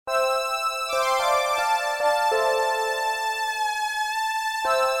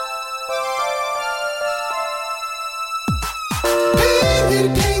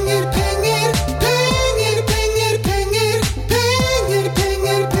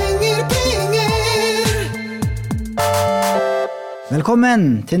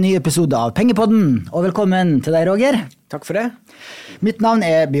Velkommen til en ny episode av Pengepodden, og velkommen til deg, Roger. Takk for det. Mitt navn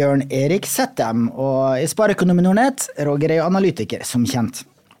er Bjørn Erik Settem, og jeg sparer økonomi Nordnet. Roger er jo analytiker, som kjent.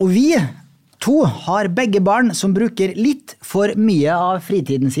 Og vi to har begge barn som bruker litt for mye av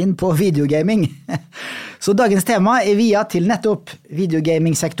fritiden sin på videogaming. Så dagens tema er via til nettopp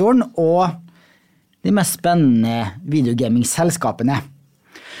videogaming-sektoren og de mest spennende videogaming-selskapene.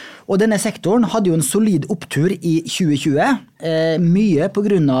 Og denne sektoren hadde jo en solid opptur i 2020, mye på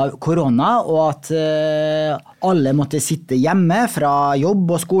grunn av korona og at alle måtte sitte hjemme fra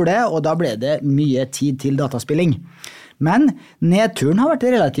jobb og skole, og da ble det mye tid til dataspilling. Men nedturen har vært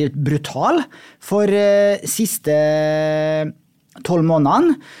relativt brutal. For siste 12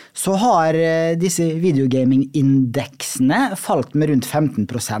 månedene så har disse videogaming-indeksene falt med rundt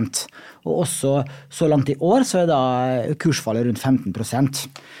 15%. Og også så langt i år så er da kursfallet rundt 15%.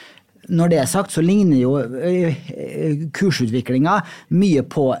 Når det er sagt, så ligner jo kursutviklingen mye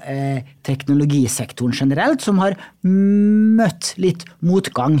på teknologisektoren generelt, som har møtt litt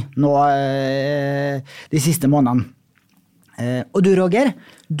motgang nå de siste månedene. Og du, Roger,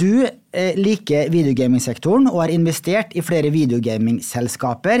 du liker videogaming-sektoren og har investert i flere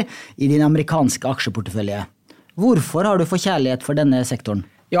videogaming-selskaper i din amerikanske aksjeportefølje. Hvorfor har du forkjærlighet for denne sektoren?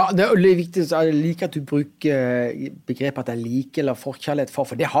 Ja, det er veldig viktig. Jeg liker at du bruker begrepet at jeg liker eller forkjærlighet for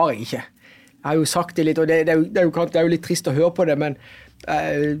det har jeg ikke. Jeg har jo sagt det litt, og det er jo litt trist å høre på det, men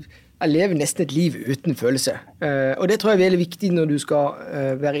jeg lever nesten et liv uten følelse. Og det tror jeg er veldig viktig når du skal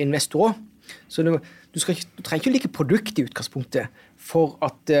være investor også. Så du trenger ikke like produkt i utgangspunktet for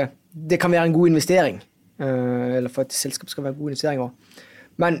at det kan være en god investering, eller for at selskap skal være en god investering også.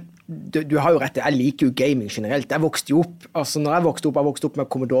 Men du har jo rett, jeg liker jo gaming generelt. Jeg vokste jo opp, når jeg vokste opp med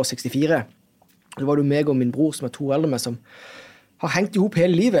Commodore 64. Det var det meg og min bror som er 2 eldre med, som har hengt ihop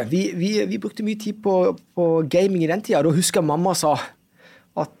hele livet. Vi brukte mye tid på gaming i den tiden. Da husker jeg mamma sa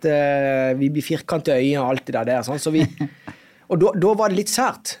at vi blir firkantet i øynene og alt det der. Sånn. Og da var det litt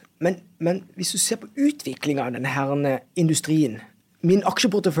sært. Men hvis du ser på utviklingen av denne her industrien, min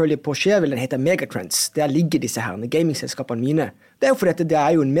aksjeportefølje på Shareville, den heter Megatrends. Der ligger disse her gamingselskapene mine. Det er jo fordi det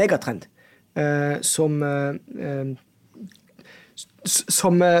er jo en megatrend som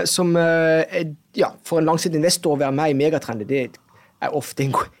for en langsiktig investor å være med i megatrender, det er ofte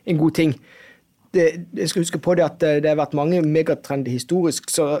en god ting. Jeg skal huske på det at det har vært mange megatrender historisk,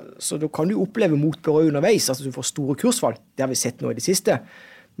 så da kan du oppleve motbør underveis, altså du får store kursfall. Det har vi sett nå i det siste.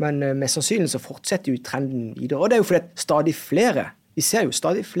 Men mest sannsynlig så fortsetter jo trenden videre. Og det er jo fordi stadig flere, vi ser jo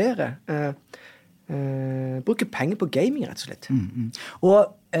stadig flere bruker penger på gaming, rett og slett.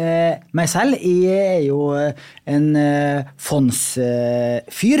 Og meg selv, jeg er jo en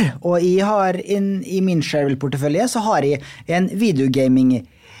fondsfyr, og jeg har i min Shareville-portefølje så har jeg en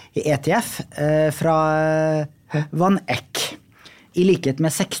videogaming-ETF fra VanEck. I likhet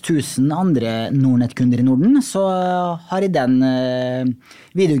med 6000 andre Nordnet-kunder i Norden, så har jeg den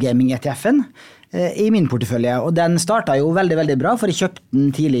videogaming-ETF-en i min portefølje. Og den startet jo veldig, veldig bra, for jeg kjøpte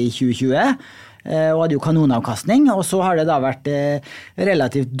den tidlig i 2020, og hadde jo kanonavkastning, og så har det da vært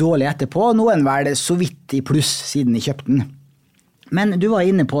relativt dårlig etterpå, noen var det så vidt i pluss siden jeg kjøpte den. Men du var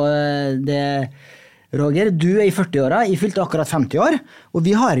inne på det, Roger. Du er i 40-åra, jeg fylte akkurat 50 år, og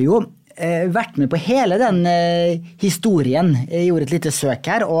vi har jo vært med på hele den historien. Jeg gjorde et lite søk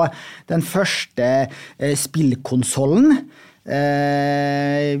her, og den første spillkonsolen,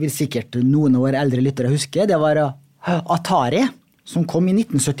 vil sikkert noen år eldre lyttere huske, det var Atari, som kom i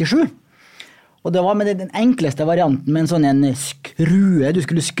 1977. Og det var med den enkleste varianten med en sånn skrue du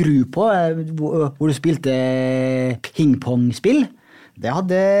skulle skru på, hvor du spilte pingpongspill. Det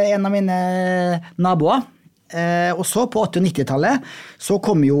hadde en av mine naboer. Og så på 80- og 90-tallet så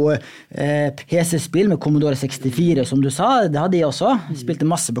kom jo PC-spill med Commodore 64, som du sa. Det hadde jeg også. Jeg spilte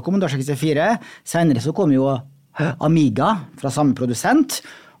masse på Commodore 64. Senere så kom jo Amiga fra samme produsent.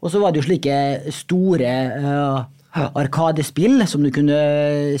 Og så var det jo slike store arkadespill som du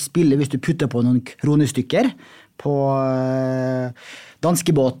kunne spille hvis du puttet på noen kronestykker på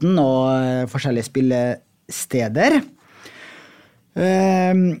danskebåten og forskjellige spillesteder.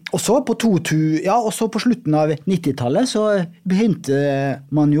 Og så på slutten av 90-tallet så begynte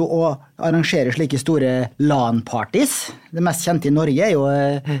man jo å arrangere slike store LAN-parties. Det mest kjente i Norge er jo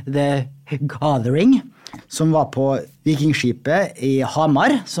The Gathering, som var på Vikingskipet i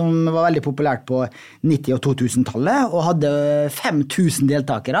Hamar, som var veldig populært på 90- og 2000-tallet, og hadde 5000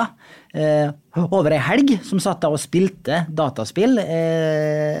 deltakere over en helg, som satt da og spilte dataspill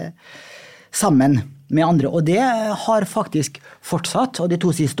sammen med andre, og det har faktisk fortsatt, og de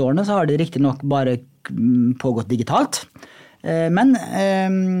 2 siste årene så har det riktig nok bare pågått digitalt, men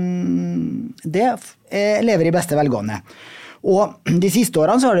det lever i beste velgående. Og de siste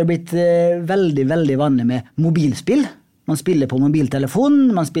årene så har det blitt veldig, veldig vanlig med mobilspill. Man spiller på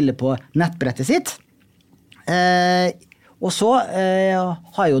mobiltelefon, man spiller på nettbrettet sitt. Og så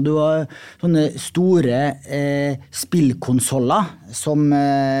har jo du sånne store spillkonsoler som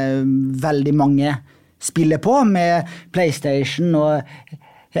veldig mange spiller på, med PlayStation og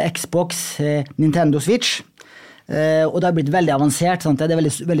Xbox, Nintendo Switch. Og det har blitt veldig avansert, sant? Det er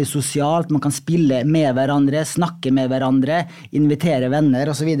veldig, veldig sosialt, man kan spille med hverandre, snakke med hverandre, invitere venner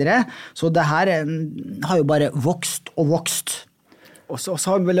og så videre. Så det her har jo bare vokst og vokst. Og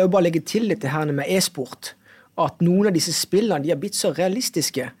så vil jeg jo bare legge til litt det her med e-sport, at noen av disse spillene, de har blitt så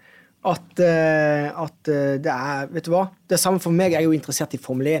realistiske, at det vet du hva? Det samme for meg, jeg er jo interessert i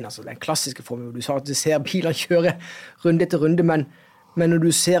Formel 1, altså den klassiske Formel 1, du sa at du ser biler kjøre runde etter runde, men når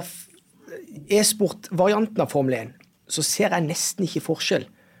du ser e-sport-varianten av Formel 1, så ser jeg nesten ikke forskjell.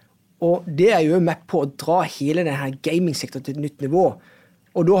 Og det er jo med på å dra hele denne gaming-sektoren til et nytt nivå.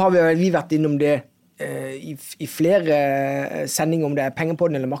 Og da har vi vært innom det i flere sendinger, om det er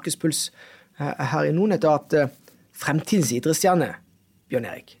Pengepodden eller Markedspuls her i Nordnett, at fremtidens idrettsstjerne, Bjørn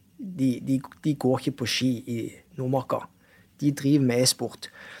Erik, de går ikke på ski i Nordmarka. De driver med e-sport.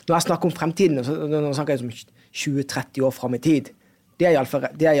 Når jeg snakker om fremtiden, nå snakker jeg om 20-30 år frem i tid, det er i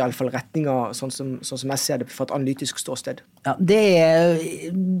alle fall retninger, sånn som jeg ser det, fra et analytisk ståsted. Ja,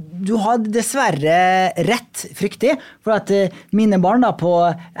 du har dessverre rett, fryktig, for at mine barn da på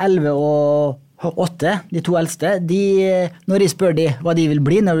 11 og 8, de to eldste, når jeg spør de hva de vil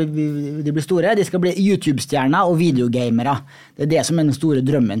bli når de blir store, de skal bli YouTube-stjerner og videogamere. Det er det som er den store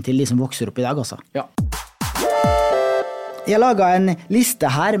drømmen til de som vokser opp i dag også. Ja. Jeg laget en liste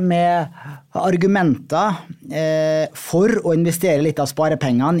her med argumenter for å investere litt av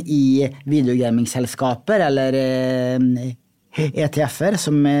sparepengene i videogaming-selskaper eller ETF-er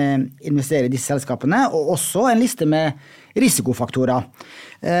som investerer i disse selskapene, og også en liste med risikofaktorer.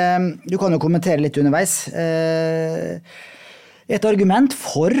 Du kan jo kommentere litt underveis. Et argument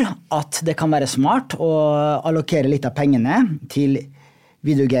for at det kan være smart å allokere litt av pengene til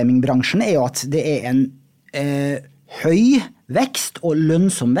videogaming-bransjen er jo at det er en høy vekst og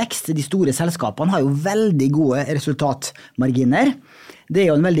lønnsom vekst. De store selskapene har jo veldig gode resultatmarginer. Det er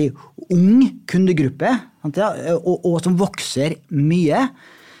jo en veldig ung kundegruppe, og som vokser mye.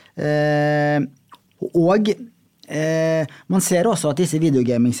 Og man ser også at disse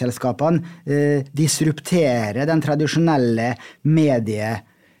videogaming-selskapene disrupterer den tradisjonelle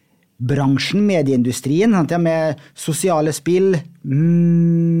mediebransjen, medieindustrien, med sosiale spill,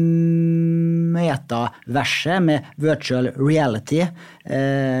 metaverse med virtual reality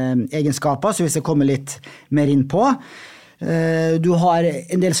egenskaper, så hvis jeg kommer litt mer inn på. Du har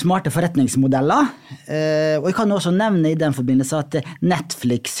en del smarte forretningsmodeller, og jeg kan også nevne i den forbindelse at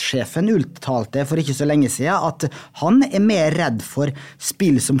Netflix-sjefen uttalte for ikke så lenge siden at han er mer redd for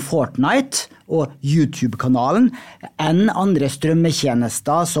spill som Fortnite og YouTube-kanalen enn andre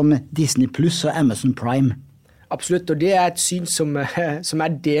strømmetjenester som Disney Plus og Amazon Prime. Absolutt, og det er et syn som jeg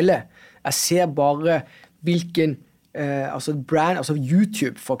deler. Jeg ser bare hvilken brand, altså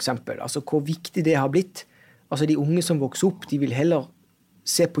YouTube for eksempel, altså hvor viktig det har blitt. Altså de unge som vokser opp, de vil heller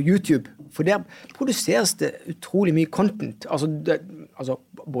se på YouTube, for der produseres det utrolig mye content, altså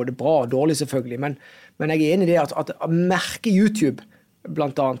både bra og dårlig selvfølgelig, men jeg er enig i det at merke YouTube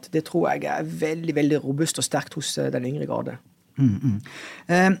blant annet, det tror jeg er veldig, veldig robust og sterkt hos den yngre garde.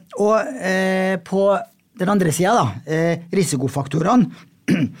 Og på den andre siden da, risikofaktorene,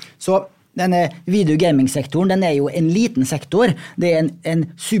 så denne videogaming-sektoren, den er jo en liten sektor. Det er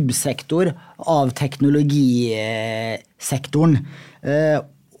en subsektor av teknologisektoren.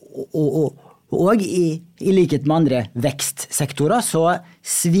 Og i likhet med andre vekstsektorer så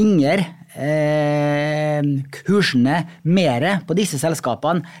svinger kursene mer på disse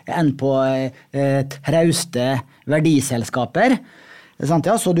selskapene enn på trauste verdiselskaper. Sant,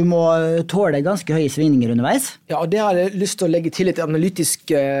 ja? Så du må tåle ganske høye svingninger underveis. Ja, og det har jeg lyst til å legge til et analytisk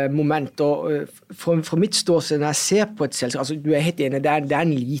moment. Og fra mitt ståsted, når jeg ser på et selskap, altså du er helt enig, det er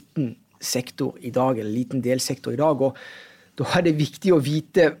en liten sektor i dag, eller en liten delsektor i dag, og da er det viktig å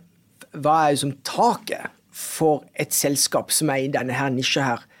vite hva er som taket for et selskap som er i denne her nisje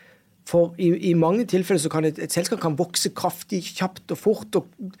her. For i mange tilfeller så kan et selskap kan vokse kraftig, kjapt og fort, og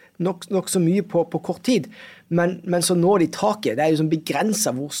nok så mye på kort tid. Men så når de taket, det er jo som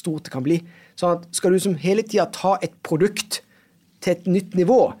begrenset hvor stort det kan bli. Så skal du som hele tiden ta et produkt til et nytt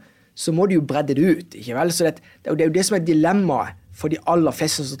nivå, så må du jo bredde det ut, ikke vel? Så det er jo det som er dilemmaet for de aller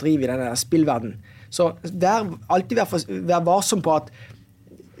fleste som driver i denne spillverdenen. Så alltid vær varsom på at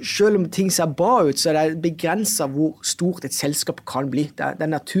selv om ting ser bra ut, så er det begrenset hvor stort et selskap kan bli. Det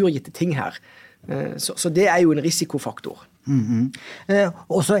er naturgitte ting her. Så det er jo en risikofaktor.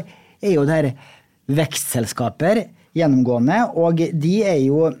 Og så jo det her vekstselskaper gjennomgående, og de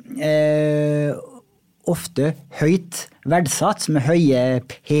jo ofte høyt verdsatt med høye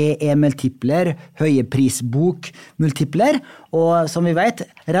PE-multipler, høye prisbok-multipler, og som vi vet,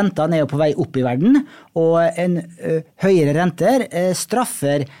 rentene jo på vei opp i verden, og en høyere renter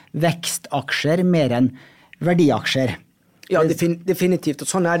straffer vekstaksjer mer enn verdiaksjer. Ja, definitivt, og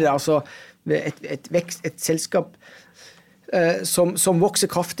sånn det altså et selskap som vokser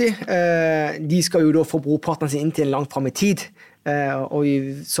kraftig, de skal jo da få brorparten sin inntil langt frem i tid, og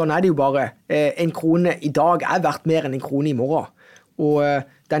sånn det jo bare. En krone i dag verdt mer enn en krone i morgen, og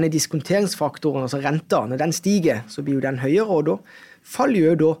denne diskonteringsfaktoren, altså renta, når den stiger, så blir jo den høyere, og da faller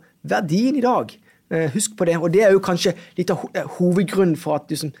jo da verdien i dag. Husk på det, og det jo kanskje litt av hovedgrunnen for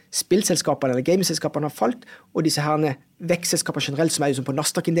at spillselskapene eller gamingselskapene har falt, og disse herne vekstselskapene generelt som jo som på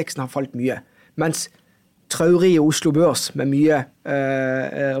Nasdaq-indeksen har falt mye, mens traurige Oslo Børs med mye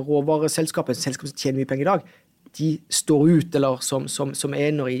råvareselskaper, selskaper som tjener mye penger i dag, de står ut eller som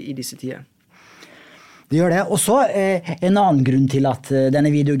ener i disse tider. Det gjør det. Og så en annen grunn til at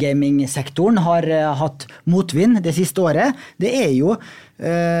denne videogaming-sektoren har hatt motvind det siste året, det jo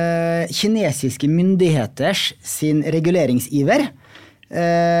kinesiske myndigheters sin reguleringsiver,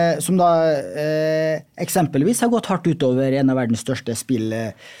 som da eksempelvis har gått hardt utover en av verdens største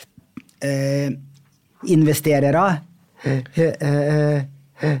spillinvesterere,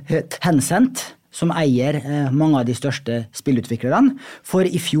 Tencent, som eier mange av de største spillutviklerne. For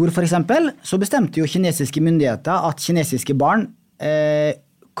i fjor for eksempel, så bestemte jo kinesiske myndigheter at kinesiske barn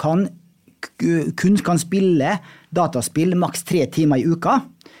kun kan spille dataspill maks 3 timer i uka.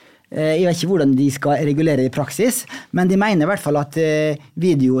 Jeg vet ikke hvordan de skal regulere i praksis, men de mener i hvert fall at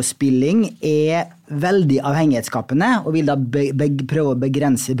videospilling veldig avhengighetsskapende, og vil da prøve å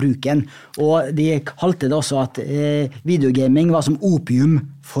begrense bruken. Og de kalte det også at videogaming var som opium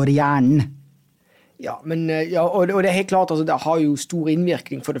for hjernen. Ja, men, og det helt klart, altså, det har jo stor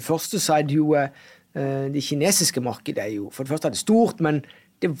innvirkning. For det første så det jo det kinesiske markedet jo, for det første det stort, men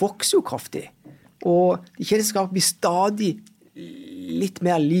det vokser jo kraftig. Og det kinesiske markedet blir stadig litt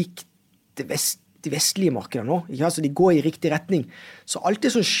mer lik de vestlige markedene nå. Ikke? Altså, de går i riktig retning. Så alt det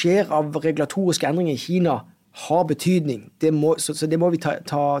som skjer av regulatoriske endringer i Kina har betydning. Så det må vi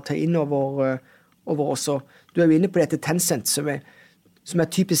ta inn over oss. Du jo inne på dette Tencent, som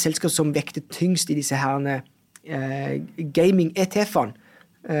typisk selskap som vekter tyngst i disse herne gaming-ETF-ene,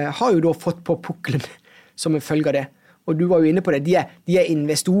 har jo da fått på pukkelen som en følge av det. Og du var jo inne på det, de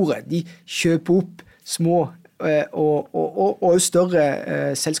investorer, de kjøper opp små og større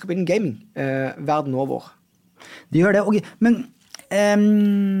selskap innen gaming verden over. De gjør det, men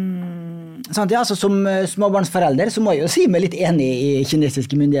sant, altså, som småbarnsforelder så må jeg jo si meg litt enig i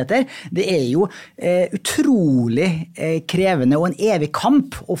kinesiske myndigheter. Det jo utrolig krevende og en evig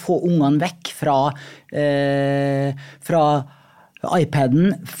kamp å få ungene vekk fra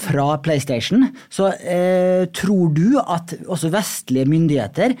iPaden, fra PlayStation. Så tror du at også vestlige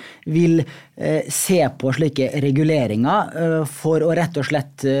myndigheter vil se på slike reguleringer for å rett og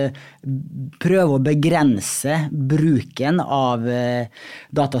slett prøve å begrense bruken av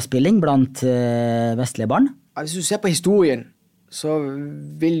dataspilling blant vestlige barn? Hvis du ser på historien, så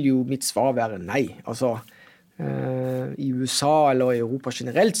vil jo mitt svar være nei. Altså, i USA eller i Europa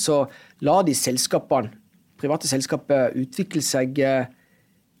generelt, så lar de private selskaper utvikle seg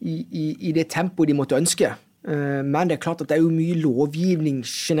i det tempo de måtte ønske. Men det klart at det jo mye lovgivning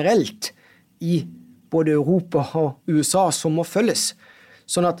generelt i både Europa og USA som må følges.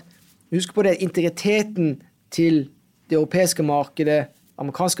 Sånn at, husk på det, integriteten til det europeiske markedet,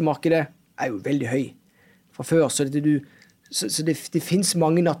 amerikanske markedet, jo veldig høy fra før. Så det finnes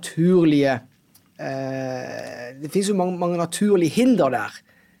mange naturlige mange naturlige hinder der.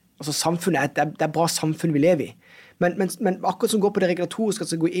 Altså samfunnet, det bra samfunn vi lever i. Men akkurat som går på det regulatoriske, at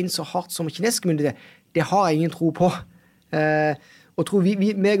det går inn så hardt som kinesiske myndigheter, det har jeg ingen tro på. Og tror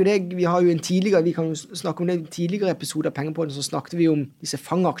meg og deg, vi har jo vi kan jo snakke om det i en tidligere episode av Pengepodden, så snakket vi om disse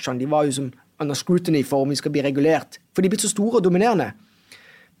fangaksjene, de var jo som under scrutiny for om de skal bli regulert, for de blitt så store og dominerende.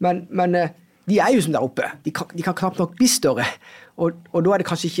 Men de jo som der oppe, de kan knapt nok bli større, og da det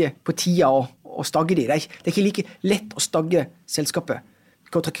kanskje ikke på tida å stagge de. Det ikke like lett å stagge selskapet. Vi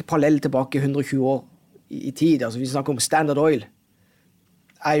kan trekke parallell tilbake 120 år i tid. Altså, vi snakker om Standard Oil.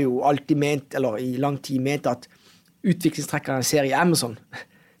 Jo alltid ment, eller i lang tid ment, at utviklingstrekkerne ser i Amazon.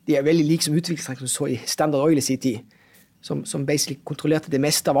 De veldig like som utviklingstrekkerne så i Standard Oil i sin tid, som basically kontrollerte det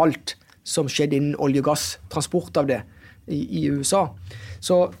meste av alt som skjedde innen olje og gass, transport av det i USA.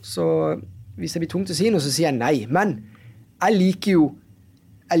 Så hvis det blir tungt å si noe, så sier jeg nei. Men jeg liker jo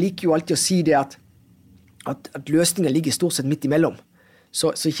alltid å si det at at løsningen ligger stort sett midt imellom.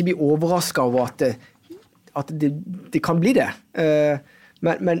 Så ikke bli overrasket over at det kan bli det.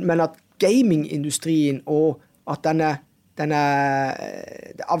 Men at gamingindustrien og at denne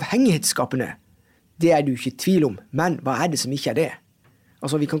avhengighetsskapende, det du ikke i tvil om. Men hva det som ikke det?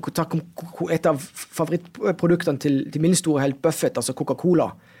 Altså, vi kan ta et av favorittproduktene til min store helt Buffett, altså Coca-Cola.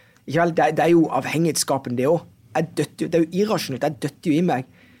 Det jo avhengighetsskapende det også. Det jo irrasjonelt. Jeg døtter jo i meg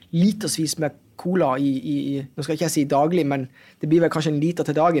litersvis med cola nå skal ikke jeg si daglig, men det blir vel kanskje en liter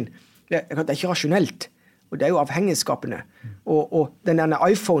til dagen. Det ikke rasjonelt, og det jo avhengighetsskapende. Og denne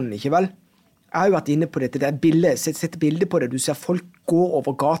iPhonen, ikke vel? Jeg har jo vært inne på det bildet, sett bilder på det, du ser folk gå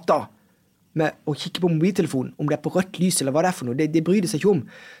over gata med å kikke på mobiltelefonen, om det på rødt lys eller hva det for noe, det bryr det seg ikke om.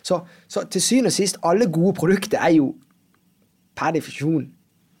 Så til syvende og sist, alle gode produkter jo per definisjon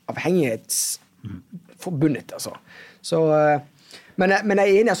avhengighetsforbundet, altså. Så, men jeg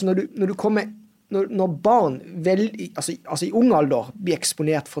enig, altså, når du kommer når barn altså i ung alder blir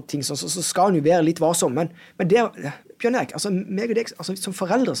eksponert for ting så skal han jo være litt varsom, men det Bjørn Erik, altså, meg og deg, altså, som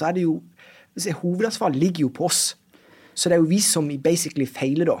foreldre så det jo hovedansvar ligger jo på oss, så det jo vi som basically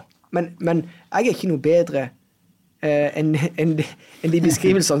feiler da, men jeg ikke noe bedre enn de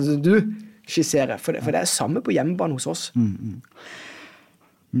beskrivelsene som du skisserer, for det samme på hjemmebane hos oss.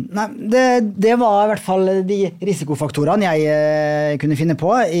 Nei, det var i hvert fall de risikofaktorene jeg kunne finne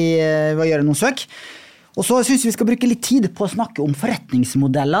på ved å gjøre noen søk. Og så synes vi skal bruke litt tid på å snakke om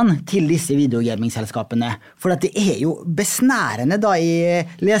forretningsmodellene til disse videogamingselskapene. For det jo besnærende da jeg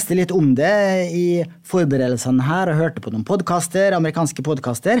leste litt om det i forberedelsene her og hørte på noen podcaster, amerikanske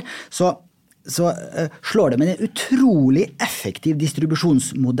podcaster, så slår det med en utrolig effektiv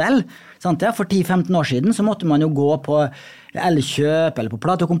distribusjonsmodell. Sant? For 10-15 år siden så måtte man jo gå på Elkjøp eller på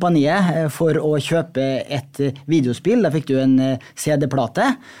Platekompaniet for å kjøpe et videospill. Da fikk du en CD-plate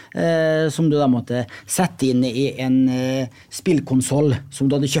som du da måtte sette inn i en spillkonsol som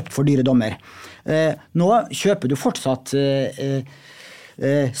du hadde kjøpt for dyre dommer. Nå kjøper du fortsatt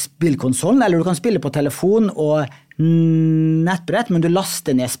spillkonsolen, eller du kan spille på telefon og nettbrett, men du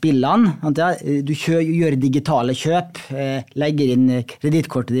laster ned spillene. Du gjør digitale kjøp, legger inn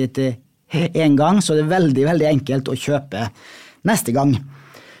kredittkortet ditt en gang, så det veldig, veldig enkelt å kjøpe neste gang.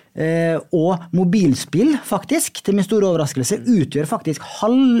 Og mobilspill, faktisk, til min store overraskelse, utgjør faktisk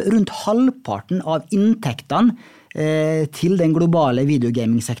rundt halvparten av inntektene til den globale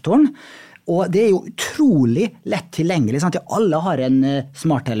videogaming-sektoren. Og det jo utrolig lett tilgjengelig. Sant? Alle har en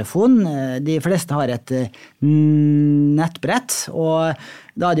smarttelefon, de fleste har et nettbrett, og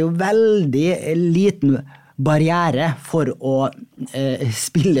da det jo veldig liten barriere for å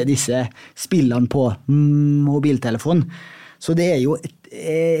spille disse spillene på mobiltelefon. Så det jo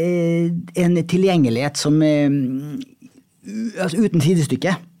en tilgjengelighet som altså uten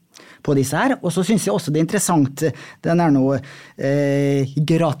sidestykke på disse her. Og så synes jeg også det interessant, den noe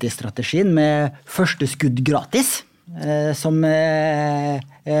gratisstrategien med første skudd gratis, som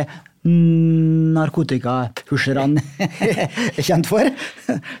narkotikapusherene kjent for.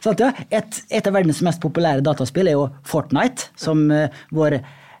 Sånn, et av verdens mest populære dataspill jo Fortnite, som vår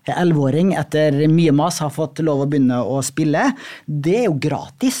 11-åring etter mye mas har fått lov å begynne å spille. Det jo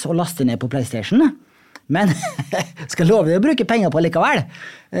gratis å laste ned på PlayStation, men skal love deg å bruke penger på likevel,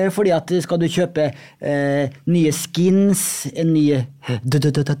 fordi at skal du kjøpe nye skins, en nye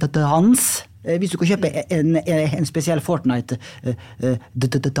dans, hvis du kan kjøpe en spesiell Fortnite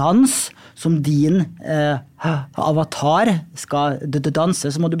dans som din avatar skal danse,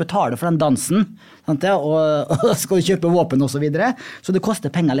 så må du betale for den dansen, sant? Og skal du kjøpe våpen og så videre, så det koster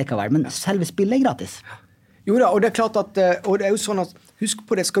penger likevel, men selve spillet gratis. Jo da, og det klart at, og det jo sånn at, husk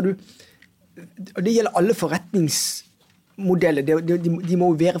på det, og det gjelder alle forretningsmodeller, de må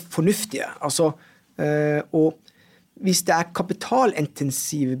jo være fornuftige, altså, og hvis det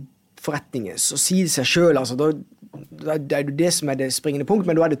kapitalintensive forretninger, så sier det seg selv, altså, da det jo det som det springende punkt,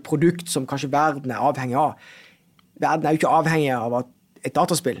 men da det et produkt som kanskje verden avhengig av. Verden jo ikke avhengig av et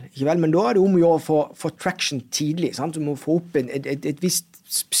dataspill, ikke vel? Men da det om å gjøre for få traction tidlig, sant? Du må få opp et visst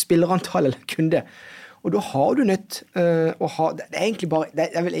spillerantall eller kunde, og da har du nødt å ha, det egentlig bare,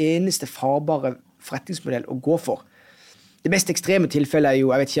 det vel eneste farbare forretningsmodell å gå for. Det mest ekstreme tilfellet jo,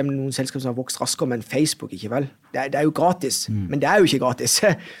 jeg vet ikke om noen selskap som har vokst raskere, men Facebook, ikke vel? Det jo gratis, men det jo ikke gratis.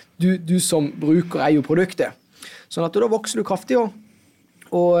 Du som bruker jo produktet. Sånn at da vokser du kraftig,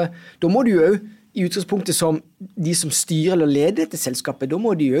 og da må du jo i utgangspunktet som de som styrer eller leder dette selskapet, da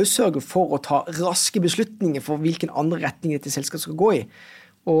må de jo sørge for å ta raske beslutninger for hvilken andre retning dette selskapet skal gå i.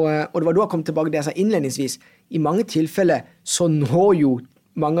 Og det var da jeg kom tilbake til det jeg sa innledningsvis. I mange tilfeller så når jo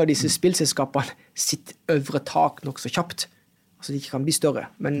mange av disse spillselskapene sitt øvre tak nok så kjapt. Altså de ikke kan bli større.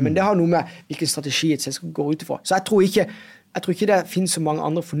 Men det har noe med hvilken strategi et selskap går ut ifra. Så jeg tror ikke det finnes så mange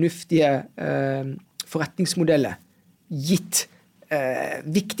andre fornuftige forretningsmodeller gitt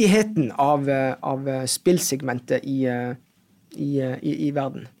viktigheten av spillsegmentet i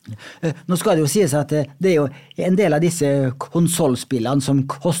verden. Nå skal det jo sies at det jo en del av disse konsolspillene som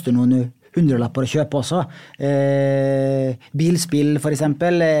koster noen hundrelapper å kjøpe også. Bilspill for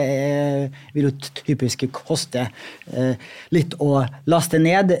eksempel vil jo typisk koste litt å laste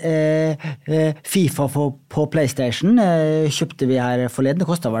ned. FIFA på PlayStation kjøpte vi her forleden. Det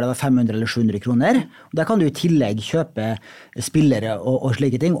kostet det var 500 eller 700 kroner. Der kan du i tillegg kjøpe spillere og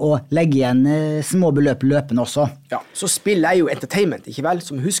slike ting, og legge igjen små beløp løpende også. Ja, så spill jo entertainment, ikke vel?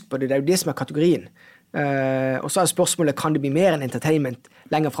 Som husk på det, det jo det som kategorien. Og så spørsmålet, kan det bli mer enn entertainment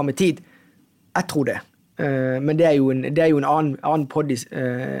lenger frem i tid? Jeg tror det. Men det jo en annen podd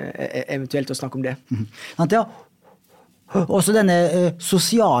eventuelt å snakke om det. Ja. Også denne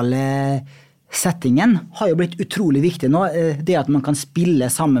sosiale settingen har jo blitt utrolig viktig nå. Det at man kan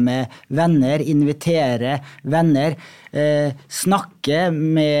spille sammen med venner, invitere venner, snakke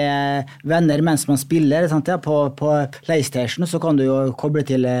med venner mens man spiller. Sant? Ja, på PlayStation så kan du jo koble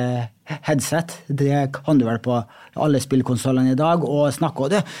til headset. Det kan du vel på alle spillkonsolene i dag, og snakke om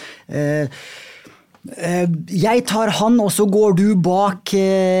det. Jeg tar han, og så går du bak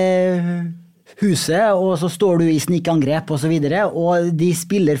huset, og så står du i snikangrep og så videre, og de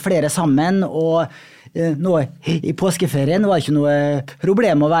spiller flere sammen, og nå i påskeferien var det ikke noe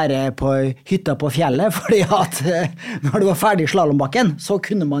problem å være på hytta på fjellet, fordi at når det var ferdig i slalombakken, så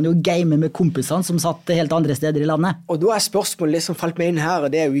kunne man jo game med kompisene som satt helt andre steder i landet. Og da spørsmålet som falt meg inn her,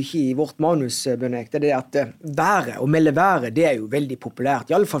 og det jo ikke i vårt manus, Bønnek, det at været, å melde været, det jo veldig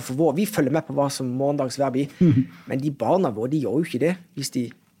populært, i alle fall for vår, vi følger med på hva som morgendags vær blir, men de barna våre, de gjør jo ikke det,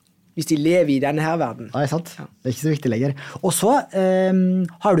 hvis de lever i denne her verden. Ja, sant. Ja. Det ikke så viktig lenger. Og så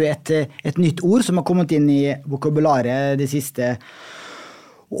har du et nytt ord som har kommet inn i vokabularet det siste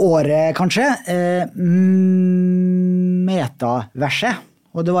året, kanskje. Metaverset.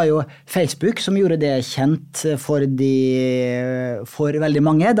 Og det var jo Facebook som gjorde det kjent for veldig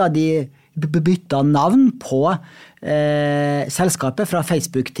mange, da de bytta navn på selskapet fra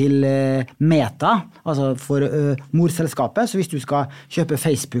Facebook til Meta, altså for morselskapet. Så hvis du skal kjøpe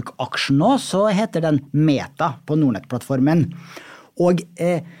Facebook-aksjen nå, så heter den Meta på Nordnet-plattformen. Og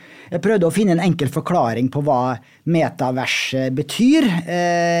jeg prøvde å finne en enkel forklaring på hva metaverset betyr.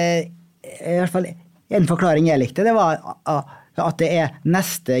 I hvert fall en forklaring jeg likte, det var at det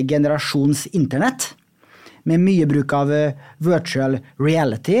neste generasjons internett, med mye bruk av virtual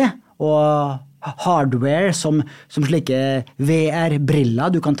reality og hardware som slike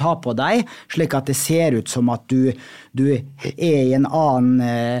VR-briller du kan ta på deg, slik at det ser ut som at du i en annen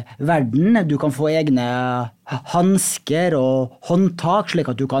verden. Du kan få egne handsker og håndtak,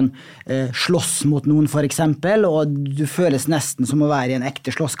 slik at du kan slåss mot noen for eksempel, og du føles nesten som å være i en ekte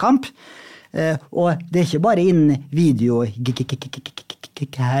slåsskamp. Og det ikke bare innen video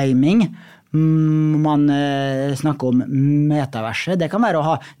gaming man snakker om metaverset. Det kan være å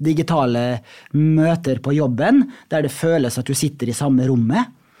ha digitale møter på jobben, der det føles at du sitter i samme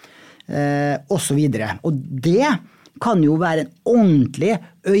rommet, og så videre. Og det kan jo være en ordentlig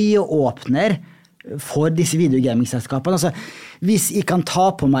øyeåpner for disse videogaming-selskapene. Altså, hvis jeg kan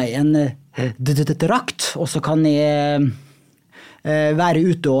ta på meg en drakt, og så kan jeg være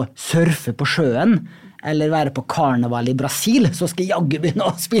ute og surfe på sjøen, eller være på karneval i Brasil, så skal jeg jaggu begynne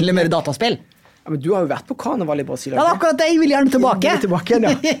å spille mer dataspill. Ja, men du har jo vært på karneval i Brasil. Ja, akkurat det. Jeg vil gjerne tilbake.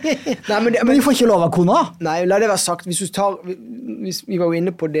 Nei, men vi får ikke lov av kona. Nei, la det være sagt. Hvis vi var jo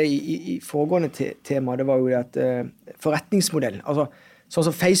inne på det i foregående tema, det var jo det at forretningsmodellen, altså sånn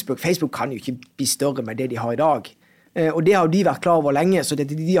som Facebook kan jo ikke bli større med det de har i dag. Og det har jo de vært klar over lenge, så de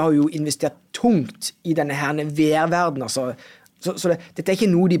har jo investert tungt i denne her VR-verden, altså. Så dette ikke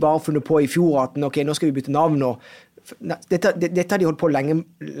noe de bare har funnet på i fjor, at ok, nå skal vi bytte navn, og dette har de holdt på lenge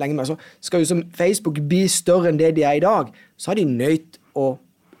med. Så skal jo som Facebook bli større enn det de i dag, så har de nødt til å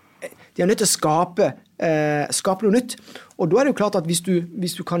skape noe nytt. Og da det jo klart at hvis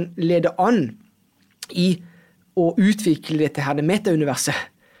du kan lede an i å utvikle dette her, det meta-universet,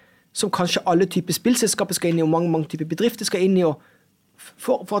 som kanskje alle typer spillselskaper skal inn i, og mange typer bedrifter skal inn i, og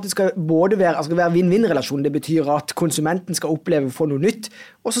for at det skal både være vinn-vinn-relasjon, det betyr at konsumenten skal oppleve å få noe nytt,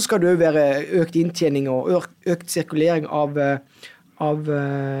 og så skal det jo være økt inntjening og økt sirkulering av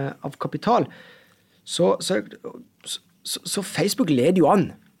kapital. Så Facebook leder jo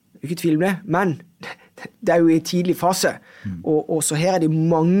an, ikke tvil om det, men det jo i tidlig fase, og så her det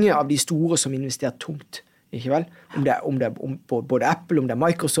mange av de store som investerer tungt ikke vel? Om både Apple, om det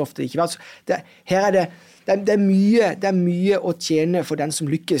Microsoft, ikke vel? Her det er mye å tjene for den som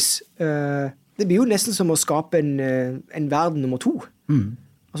lykkes. Det blir jo nesten som å skape en verden nummer 2.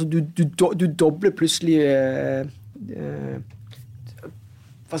 Altså, du dobler plutselig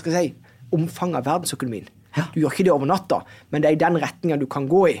hva skal jeg si, omfanget av verdensøkonomien. Ja. Du gjør ikke det over natta, men det er i den retningen du kan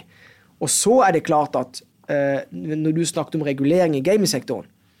gå i. Og så det klart at når du snakket om regulering i gamingsektoren,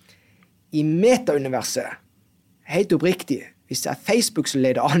 i metauniverset, helt oppriktig, hvis det Facebook som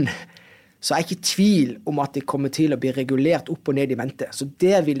leder an, så ikke tvil om at det kommer til å bli regulert opp og ned i mente. Så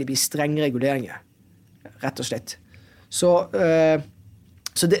der vil det bli strenge reguleringer, rett og slett. Så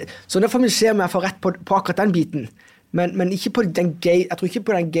derfor får vi se om jeg får rett på akkurat den biten. Men ikke på jeg tror ikke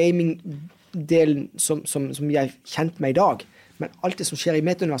på den gaming-delen som jeg er kjent med i dag. Men alt det som skjer i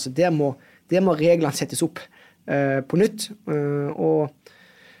metauniverset, der må reglene settes opp på nytt. Og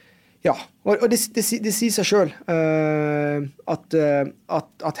det sier seg selv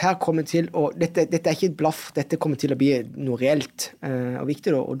at her kommer til å dette ikke et blaff, dette kommer til å bli noe reelt og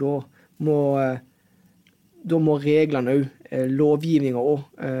viktig, og da må reglene også, lovgivningen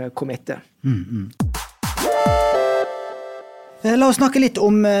også, komme etter. La oss snakke litt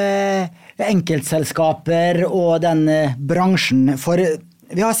om enkeltselskaper og den bransjen, for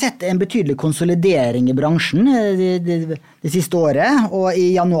vi har sett en betydelig konsolidering i bransjen det siste året, og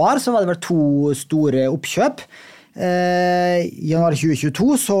i januar så var det vel 2 store oppkjøp. I januar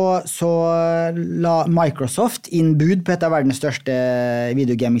 2022 så la Microsoft inn bud på et av verdens største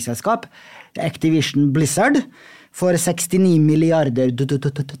videogamingselskap, Activision Blizzard, for 69 milliarder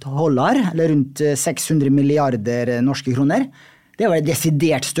dollar, eller rundt 600 milliarder norske kroner. Det var det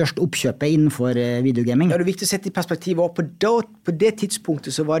desidert største oppkjøpet innenfor videogaming. Ja, det viktig å sette i perspektiv. På det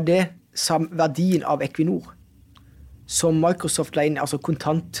tidspunktet så var det verdien av Equinor, som Microsoft la inn, altså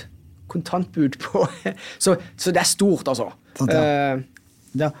kontantbud på. Så det stort, altså. Sånt, ja.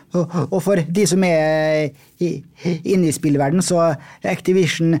 Ja, og for de som inne i spillverden, så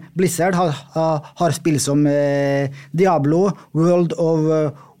Activision Blizzard har spill som Diablo, World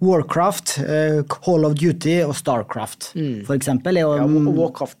of Warcraft, Call of Duty og Starcraft, for eksempel. Og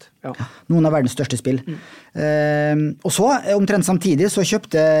Warcraft. Ja. Noen av verdens største spill. Og så, omtrent samtidig, så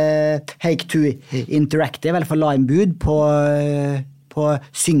kjøpte Take-Two Interactive, i hvert fall la en bud på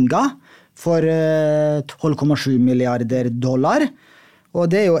Zynga for 12,7 milliarder dollar. Og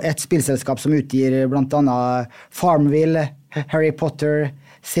det jo et spillselskap som utgir blant annet Farmville, Harry Potter,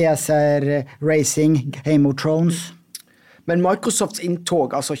 CSR Racing, Game of Thrones. Men Microsofts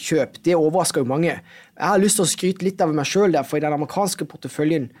inntog, altså kjøp, det overrasker jo mange. Jeg har lyst til å skryte litt av meg selv der, for i den amerikanske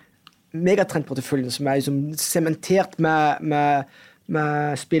porteføljen, megatrendporteføljen, som liksom sementert med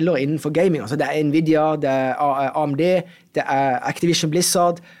spillere innenfor gaming. Altså det Nvidia, det AMD, det Activision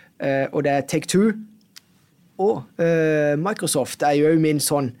Blizzard, og det Take-Two. Og Microsoft jo min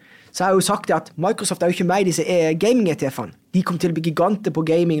sånn. Så jeg har jo sagt at Microsoft jo ikke med i disse gaming-ETF-ene. De kom til å bli giganter på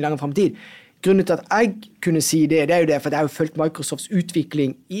gaming langt frem i tid. Grunnen til at jeg kunne si det jo det, for jeg har jo følt Microsofts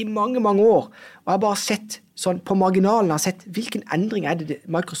utvikling i mange, mange år. Og jeg har bare sett, sånn på marginalen, har sett hvilken endring det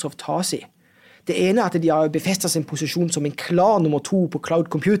Microsoft tar seg. Det ene at de har befestet sin posisjon som en klar nummer 2 på cloud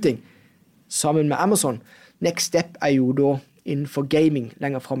computing, sammen med Amazon. Next step jo da innenfor gaming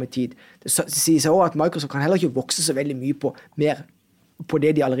lenger frem i tid. Det sier seg også at Microsoft kan heller ikke vokse så veldig mye mer på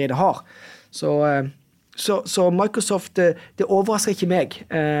det de allerede har. Så Microsoft, det overrasker ikke meg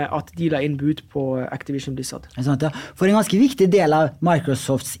at de la inn bud på Activision Blizzard. Sant, ja. For en ganske viktig del av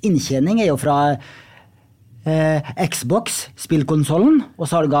Microsofts inntjening jo fra Xbox, spillkonsolen, og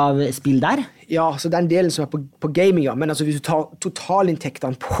salg av spill der. Ja, så den delen som på gaming, ja. Men altså, hvis du tar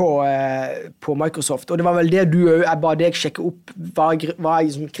totalinntektene på Microsoft, og det var vel det jeg ba deg sjekke opp, hva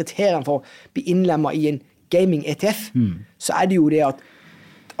liksom kriteriene for å bli innlemmet i en gaming-ETF, så det jo det at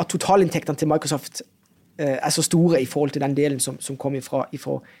totalinntektene til Microsoft så store i forhold til den delen som kom ifra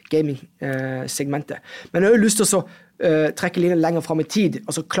gaming-segmentet. Men jeg har lyst til å trekke litt lenger frem i tid.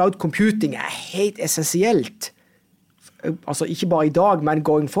 Altså, cloud computing helt essensielt. Altså, ikke bare i dag, men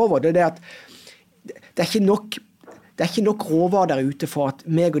going forward. Det at det ikke nok råvarer der ute for at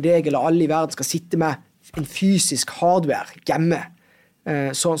meg og deg eller alle i verden skal sitte med en fysisk hardware hjemme.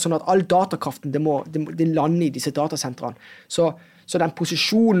 Sånn at all datakraften, det lander i disse datasentrene. Så den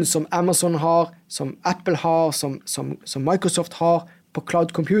posisjonen som Amazon har, som Apple har, som Microsoft har på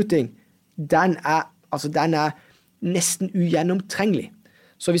cloud computing, den nesten ugjennomtrengelig.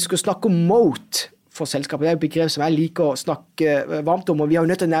 Så vi skal snakke om moat for selskapet. Det et begrep som jeg liker å snakke varmt om, og vi har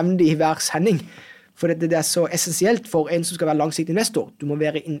jo nødt til å nevne det i hver sending. For det så essensielt for en som skal være langsiktig investor. Du må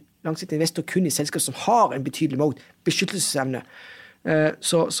være langsiktig investor kun i selskap som har en betydelig moat, beskyttelsesevne.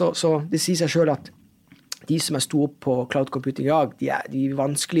 Så det sier seg selv at de som store på cloud computing i dag, de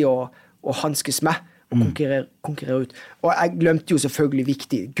vanskelig å hanskes med og konkurrere ut. Og jeg glemte jo selvfølgelig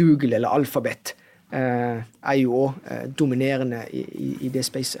viktig, Google eller Alphabet jo også dominerende i det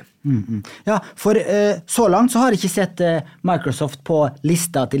spacet. Ja, for så langt så har jeg ikke sett Microsoft på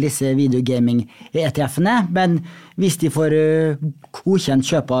lista til disse videogaming-ETF-ene, men hvis de får godkjent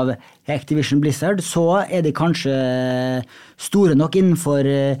kjøp av Activision Blizzard, så de kanskje store nok innenfor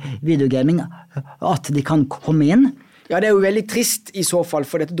videogaming at de kan komme inn. Ja, det jo veldig trist i så fall,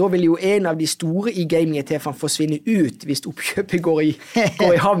 for da vil jo en av de store i gaming-ETF-ene forsvinne ut hvis oppkjøpet går i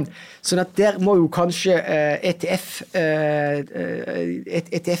havn. Sånn at der må jo kanskje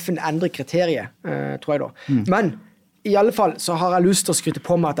ETF-en endre kriteriet, tror jeg da. Men i alle fall så har jeg lyst til å skryte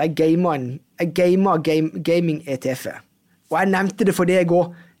på meg at jeg gamer gaming-ETF-et. Og jeg nevnte det for det jeg går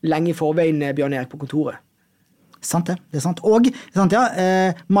lenge i forveien, Bjørn Erik, på kontoret. Sant det sant. Og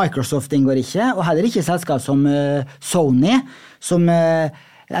Microsoft inngår ikke, og heller ikke selskap som Sony, som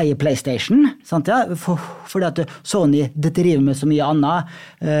eier PlayStation, sant fordi at Sony driver med så mye annet,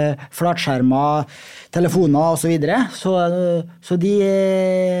 flatskjermer, telefoner og så videre, så de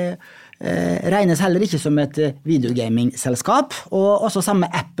regnes heller ikke som et videogaming-selskap, og også sammen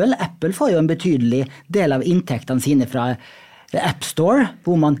med Apple. Apple får jo en betydelig del av inntektene sine fra App Store,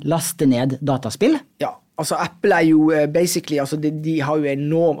 hvor man laster ned dataspill. Ja. Altså Apple jo basically, altså de har jo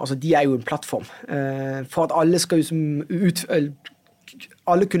enorm, altså de jo en plattform for at alle skal jo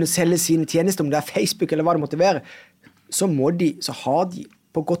alle kunne selge sine tjenester, om det Facebook eller hva det måtte være, så har de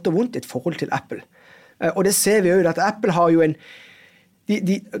på godt og vondt et forhold til Apple. Og det ser vi jo at Apple har jo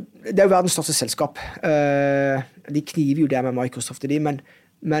det jo verdens største selskap. De kniver jo det med Microsoft og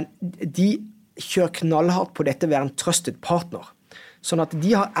men de kjører knallhardt på dette å være en trusted partner. Sånn at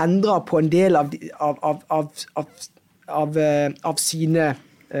de har endret på en del av sine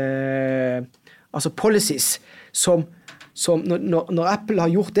altså policies som når Apple har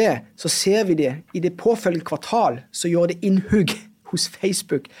gjort det, så ser vi det i det påfølgende kvartal, så gjør det innhugg hos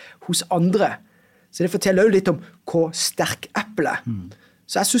Facebook, hos andre. Så det forteller jo litt om hvor sterk Apple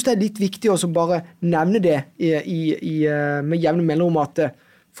Så jeg synes det litt viktig å bare nevne det med jevne mellom at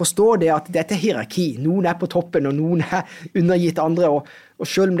forstå det at dette hierarki. Noen på toppen, og noen undergitt andre, og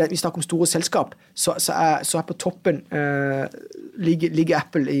selv om vi snakker om store selskap, så på toppen ligger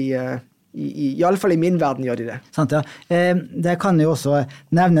Apple i alle fall i min verden gjør de det. Sant, ja. Det kan jo også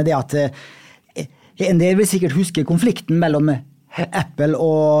nevne det at en del vil sikkert huske konflikten mellom Apple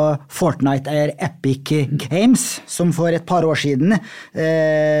og Fortnite Epic Games, som for et par år siden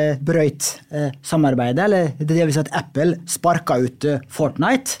brøyt samarbeidet, eller det vil si at Apple sparket ut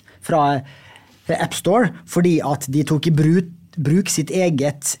Fortnite fra App Store, fordi at de tok i bruk sitt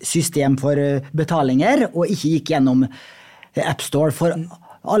eget system for betalinger, og ikke gikk gjennom App Store. For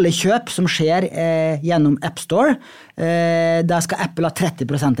alle kjøp som skjer gjennom App Store, der skal Apple ha 30%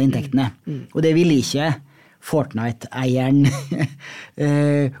 av inntektene, og det vil ikke Fortnite-eieren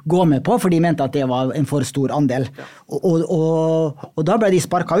gå med på, for de mente at det var en for stor andel. Og da ble de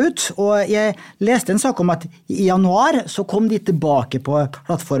sparket ut, og jeg leste en sak om at i januar så kom de tilbake på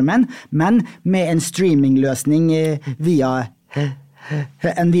plattformen, men med en streamingløsning via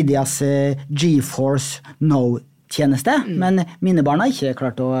Nvidias GeForce Now-tjeneste, men mine barn har ikke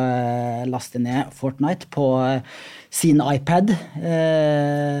klart å laste ned Fortnite på sin iPad.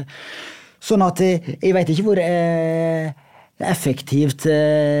 Sånn at jeg vet ikke hvor effektivt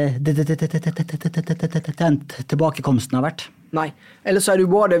den tilbakekomsten har vært. Nei, ellers det jo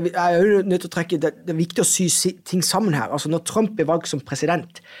både, jeg jo nødt til å trekke, det viktig å sy ting sammen her. Altså når Trump valgt som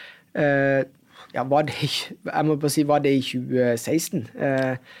president, jeg må bare si, var det i 2016?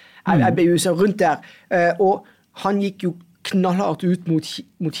 Jeg ble jo rundt der, og han gikk jo knallhardt ut mot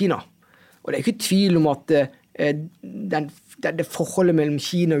Kina. Og det ikke tvil om at det forholdet mellom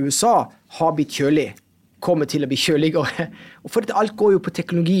Kina og USA har blitt kjølig, kommer til å bli kjøligere. Og for alt går jo på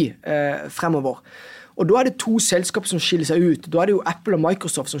teknologi fremover. Og da det to selskap som skiller seg ut. Da det jo Apple og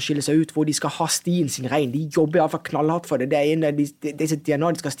Microsoft som skiller seg ut, hvor de skal ha stien sin ren. De jobber i hvert fall knallhardt for det. Det en av disse DNA,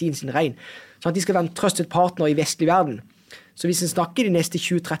 de skal ha stien sin ren. Sånn at de skal være en trusted partner i vestlig verden. Så hvis en snakker de neste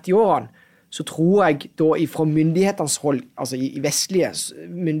 20-30 årene, så tror jeg da fra myndighetenes hold, altså i vestlige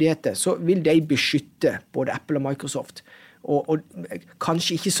myndigheter, så vil de beskytte både Apple og Microsoft. Og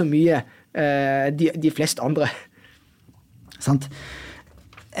kanskje ikke så mye de fleste andre. Sant.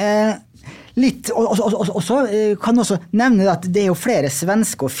 Litt, og så kan jeg også nevne at det jo flere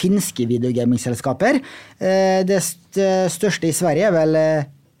svenske og finske videogaming-selskaper. Det største i Sverige vel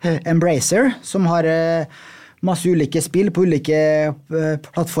Embracer, som har masse ulike spill på ulike